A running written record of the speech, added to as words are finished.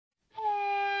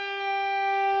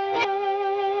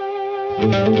When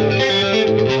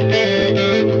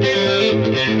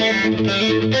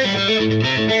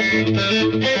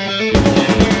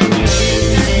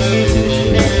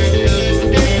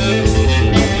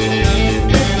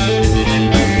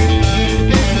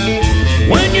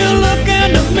you look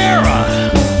in the mirror,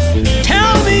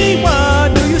 tell me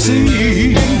what do you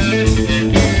see?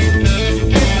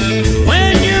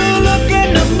 When you look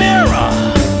in the mirror,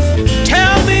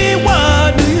 tell me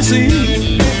what do you see?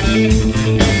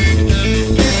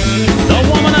 The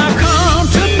woman I come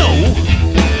to know,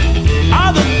 or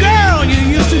the girl you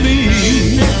used to be.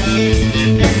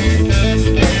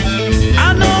 I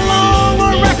no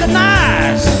longer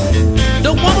recognize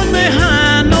the woman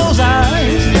behind those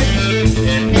eyes.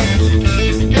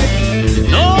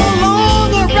 No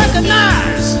longer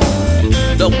recognize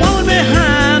the woman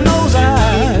behind those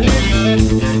eyes.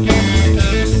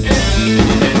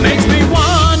 It makes me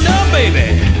wonder, baby,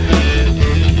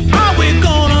 are we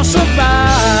gonna survive?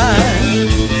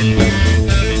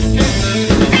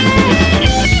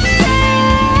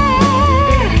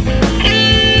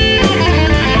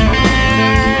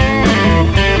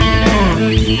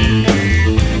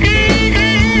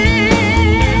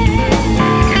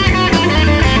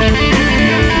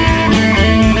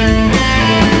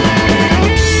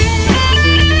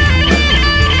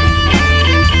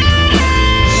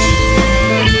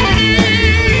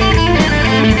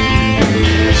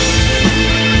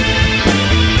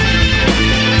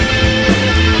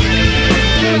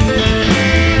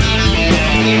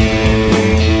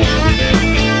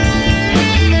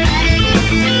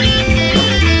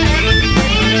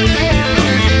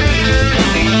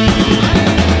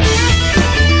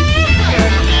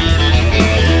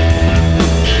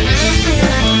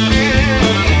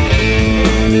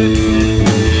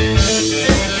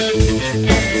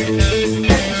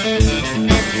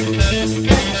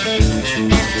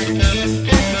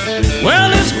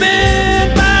 Well, it's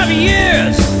been 5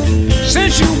 years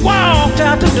since you walked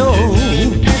out the door.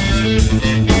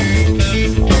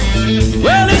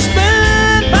 Well, it's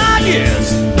been 5 years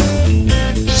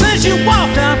since you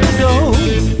walked out the door.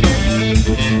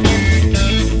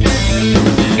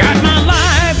 Got my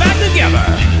life back together,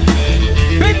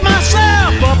 picked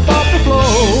myself up off the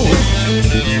floor.